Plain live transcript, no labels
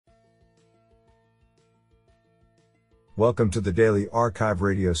Welcome to the Daily Archive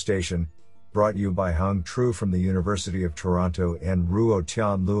radio station, brought you by Hung Tru from the University of Toronto and Ruo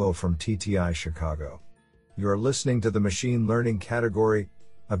Tian Luo from TTI Chicago. You are listening to the Machine Learning category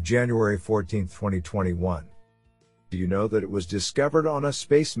of January 14, 2021. Do you know that it was discovered on a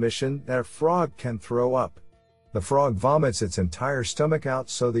space mission that a frog can throw up? The frog vomits its entire stomach out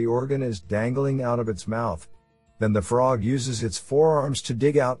so the organ is dangling out of its mouth. Then the frog uses its forearms to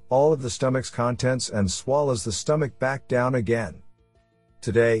dig out all of the stomach's contents and swallows the stomach back down again.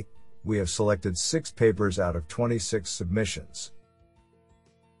 Today, we have selected 6 papers out of 26 submissions.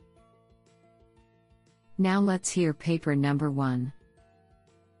 Now let's hear paper number 1.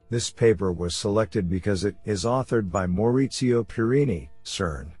 This paper was selected because it is authored by Maurizio Pierini,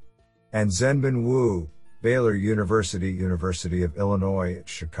 CERN, and Zhenbin Wu, Baylor University, University of Illinois at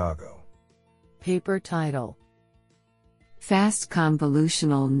Chicago. Paper title: Fast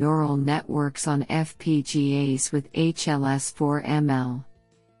Convolutional Neural Networks on FPGAs with HLS-4ML.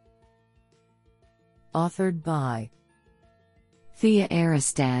 Authored by Thea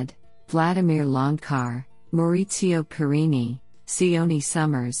Aristad, Vladimir Londkar, Maurizio Pierini, Sione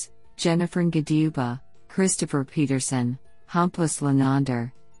Summers, Jennifer Ngaduba, Christopher Peterson, Hampus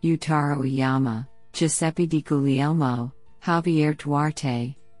Lenander, Yutaro Iyama, Giuseppe Di Guglielmo, Javier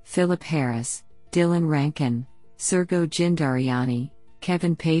Duarte, Philip Harris, Dylan Rankin, Sergo Gindariani,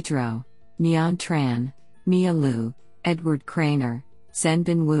 Kevin Pedro, Mian Tran, Mia Liu, Edward Craner,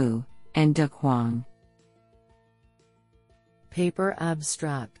 Zhenbin Wu, and Duc Huang. Paper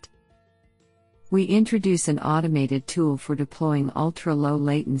abstract: We introduce an automated tool for deploying ultra-low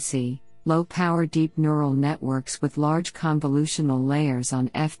latency, low-power deep neural networks with large convolutional layers on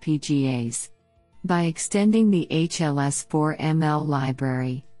FPGAs. By extending the HLS-4ML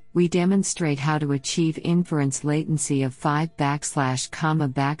library, we demonstrate how to achieve inference latency of 5/moves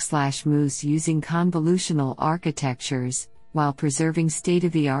using convolutional architectures, while preserving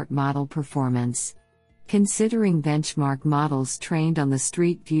state-of-the-art model performance. Considering benchmark models trained on the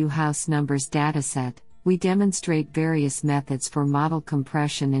Street View House numbers dataset, we demonstrate various methods for model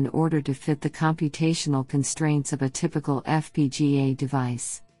compression in order to fit the computational constraints of a typical FPGA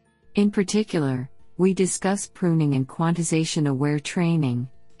device. In particular, we discuss pruning and quantization-aware training,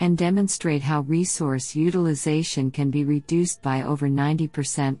 and demonstrate how resource utilization can be reduced by over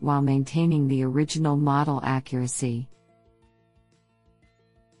 90% while maintaining the original model accuracy.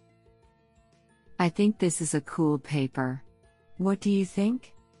 I think this is a cool paper. What do you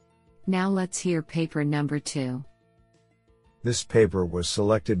think? Now let's hear paper number 2. This paper was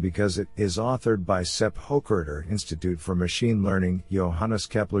selected because it is authored by Sepp Hochreiter, Institute for Machine Learning, Johannes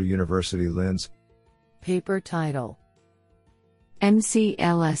Kepler University Linz. Paper title: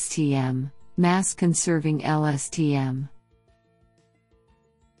 MC-LSTM, Mass-Conserving LSTM.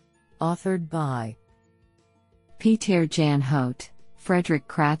 Authored by Pieter Jan Hout, Frederick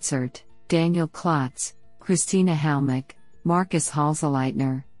Kratzert, Daniel Klotz, Christina Halmich, Marcus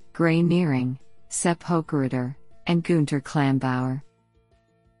Halseleitner, Gray Nearing, Sepp Hochreiter, and Günter Klambauer.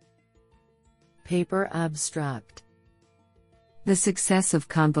 Paper abstract: The success of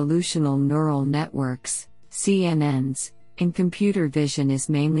convolutional neural networks, CNNs, in computer vision is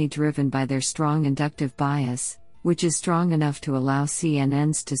mainly driven by their strong inductive bias, which is strong enough to allow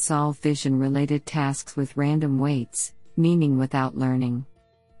CNNs to solve vision-related tasks with random weights, meaning without learning.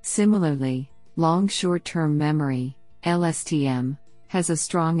 Similarly, long short-term memory, LSTM, has a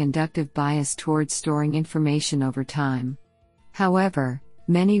strong inductive bias towards storing information over time. However,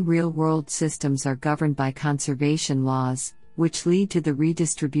 many real-world systems are governed by conservation laws, which lead to the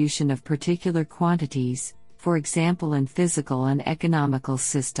redistribution of particular quantities, for example in physical and economical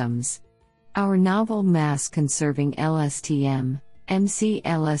systems. Our novel mass-conserving LSTM,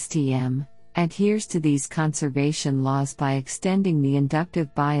 MC-LSTM, adheres to these conservation laws by extending the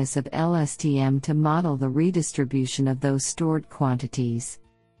inductive bias of LSTM to model the redistribution of those stored quantities.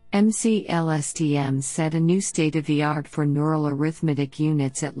 MC-LSTM set a new state-of-the-art for neural arithmetic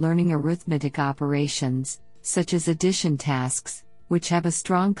units at learning arithmetic operations, such as addition tasks, which have a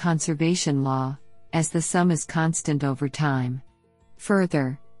strong conservation law, as the sum is constant over time.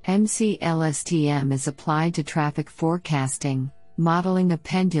 Further, MC-LSTM is applied to traffic forecasting, modeling a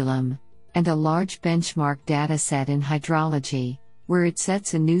pendulum, and a large benchmark dataset in hydrology, where it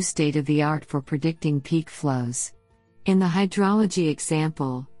sets a new state-of-the-art for predicting peak flows. In the hydrology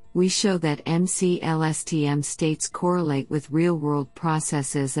example, we show that MC-LSTM states correlate with real-world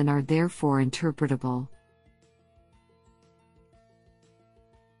processes and are therefore interpretable.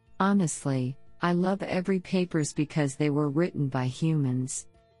 Honestly, I love every papers because they were written by humans.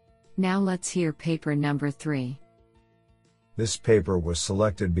 Now let's hear paper number 3. This paper was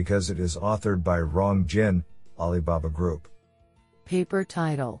selected because it is authored by Rong Jin, Alibaba Group. Paper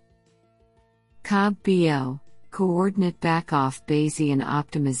title: COB-BO, Coordinate Backoff Bayesian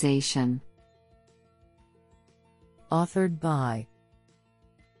Optimization. Authored by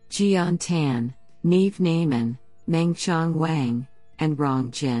Jian Tan, Neve Naiman, Mengxiang Wang, and Rong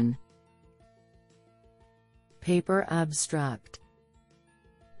Jin. Paper abstract: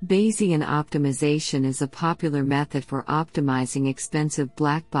 Bayesian optimization is a popular method for optimizing expensive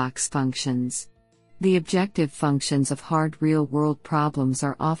black box functions. The objective functions of hard real-world problems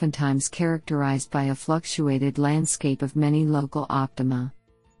are oftentimes characterized by a fluctuated landscape of many local optima.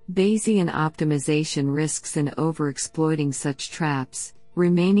 Bayesian optimization risks in overexploiting such traps,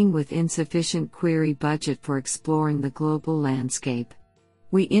 remaining with insufficient query budget for exploring the global landscape.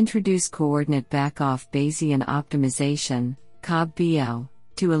 We introduce coordinate backoff Bayesian optimization, COB-BO,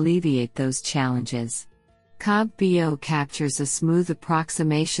 to alleviate those challenges. COB-BO captures a smooth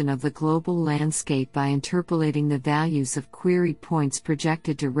approximation of the global landscape by interpolating the values of query points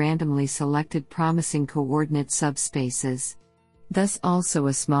projected to randomly selected promising coordinate subspaces. Thus also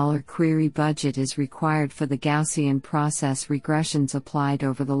a smaller query budget is required for the Gaussian process regressions applied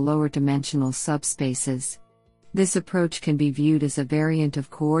over the lower dimensional subspaces. This approach can be viewed as a variant of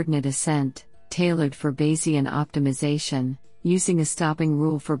coordinate ascent, tailored for Bayesian optimization, using a stopping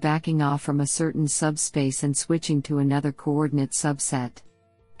rule for backing off from a certain subspace and switching to another coordinate subset.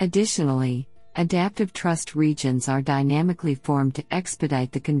 Additionally, adaptive trust regions are dynamically formed to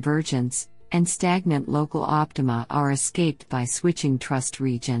expedite the convergence, and stagnant local optima are escaped by switching trust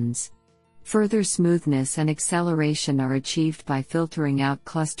regions. Further smoothness and acceleration are achieved by filtering out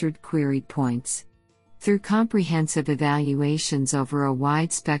clustered query points. Through comprehensive evaluations over a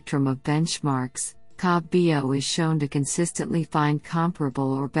wide spectrum of benchmarks, COB-BO is shown to consistently find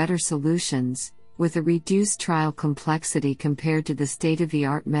comparable or better solutions, with a reduced trial complexity compared to the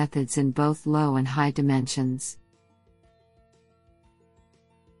state-of-the-art methods in both low and high dimensions.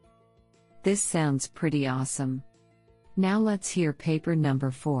 This sounds pretty awesome. Now let's hear paper number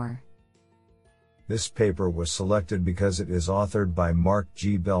 4. This paper was selected because it is authored by Mark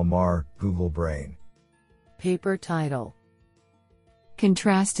G. Belmar, Google Brain. Paper title: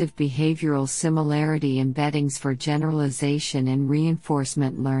 Contrastive Behavioral Similarity Embeddings for Generalization and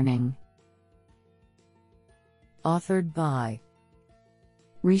Reinforcement Learning. Authored by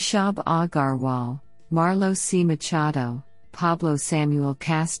Rishab Agarwal, Marlo C. Machado, Pablo Samuel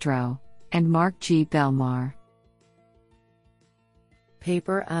Castro, and Mark G. Belmar.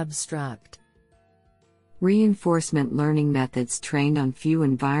 Paper abstract: Reinforcement learning methods trained on few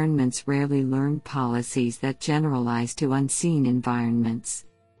environments rarely learn policies that generalize to unseen environments.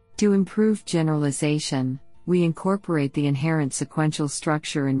 To improve generalization, we incorporate the inherent sequential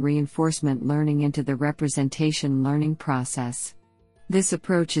structure in reinforcement learning into the representation learning process. This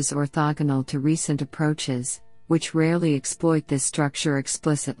approach is orthogonal to recent approaches, which rarely exploit this structure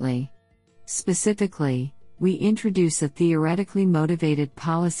explicitly. Specifically, we introduce a theoretically motivated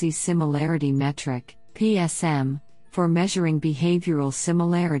policy similarity metric, PSM, for measuring behavioral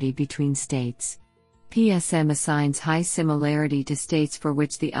similarity between states. PSM assigns high similarity to states for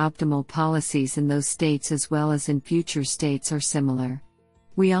which the optimal policies in those states as well as in future states are similar.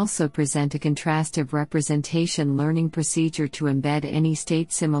 We also present a contrastive representation learning procedure to embed any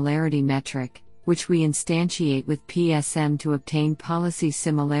state similarity metric, which we instantiate with PSM to obtain policy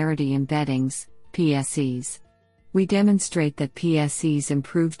similarity embeddings, PSEs. We demonstrate that PSEs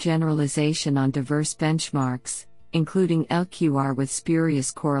improve generalization on diverse benchmarks, including LQR with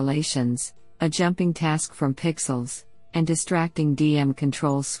spurious correlations, a jumping task from pixels, and distracting DM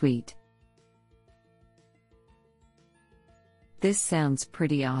control suite. This sounds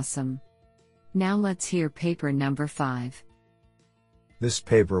pretty awesome. Now let's hear paper number 5. This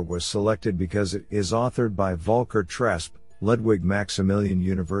paper was selected because it is authored by Volker Tresp, Ludwig Maximilian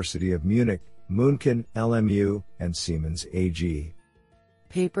University of Munich, München, LMU, and Siemens AG.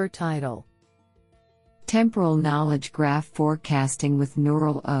 Paper title: Temporal Knowledge Graph Forecasting with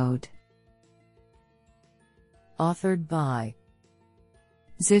Neural ODE. Authored by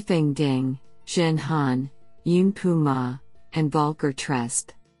Zifeng Ding, Zhen Han, Yunpu Ma, and Volker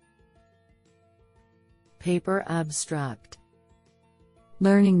Tresp. Paper abstract: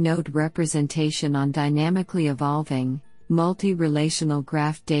 Learning node representation on dynamically evolving, multi-relational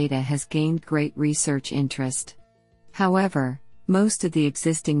graph data has gained great research interest. However, most of the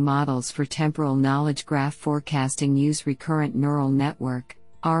existing models for temporal knowledge graph forecasting use recurrent neural network,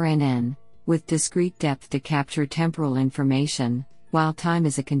 RNN, with discrete depth to capture temporal information, while time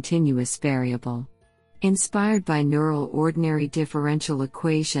is a continuous variable. Inspired by neural ordinary differential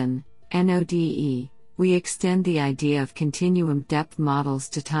equation, NODE, We extend the idea of continuum depth models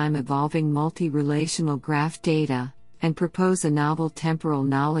to time-evolving multi-relational graph data, and propose a novel temporal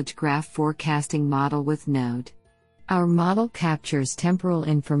knowledge graph forecasting model with Node. Our model captures temporal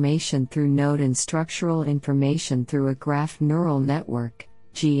information through node and structural information through a graph neural network,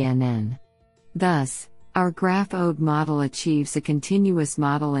 GNN. Thus, our graph-ODE model achieves a continuous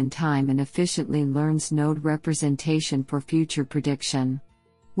model in time and efficiently learns node representation for future prediction.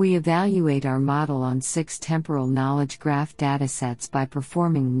 We evaluate our model on 6 temporal knowledge graph datasets by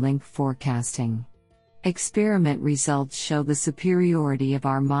performing link forecasting. Experiment results show the superiority of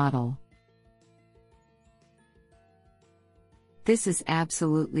our model. This is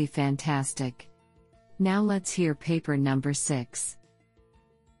absolutely fantastic. Now let's hear paper number 6.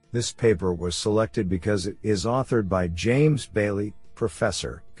 This paper was selected because it is authored by James Bailey,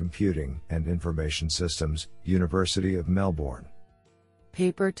 Professor, Computing and Information Systems, University of Melbourne.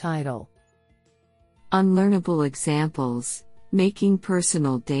 Paper title: Unlearnable Examples, Making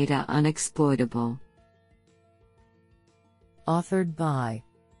Personal Data Unexploitable. Authored by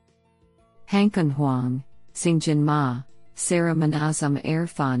Hankun Huang, Xingjun Ma, Sarah Manazam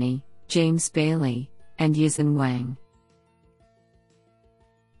Erfani, James Bailey, and Yizhen Wang.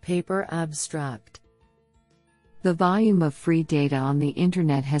 Paper abstract: The volume of free data on the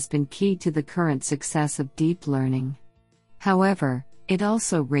Internet has been key to the current success of deep learning. However, it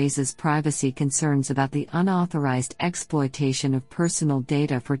also raises privacy concerns about the unauthorized exploitation of personal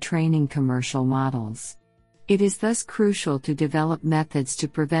data for training commercial models. It is thus crucial to develop methods to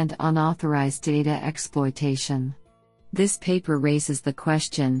prevent unauthorized data exploitation. This paper raises the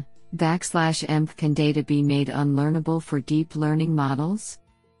question, \EMP can data be made unlearnable for deep learning models?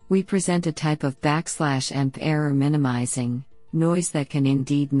 We present a type of \EMP error minimizing noise that can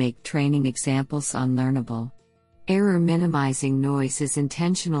indeed make training examples unlearnable. Error minimizing noise is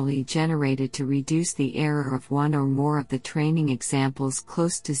intentionally generated to reduce the error of one or more of the training examples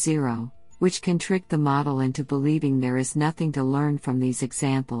close to zero, which can trick the model into believing there is nothing to learn from these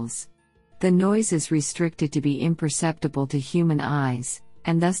examples. The noise is restricted to be imperceptible to human eyes,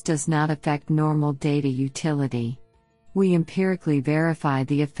 and thus does not affect normal data utility. We empirically verify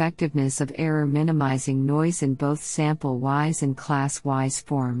the effectiveness of error minimizing noise in both sample-wise and class-wise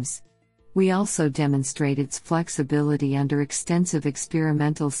forms. We also demonstrate its flexibility under extensive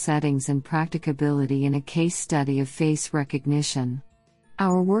experimental settings and practicability in a case study of face recognition.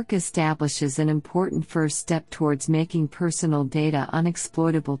 Our work establishes an important first step towards making personal data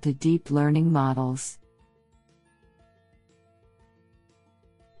unexploitable to deep learning models.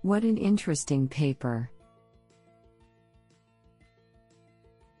 What an interesting paper!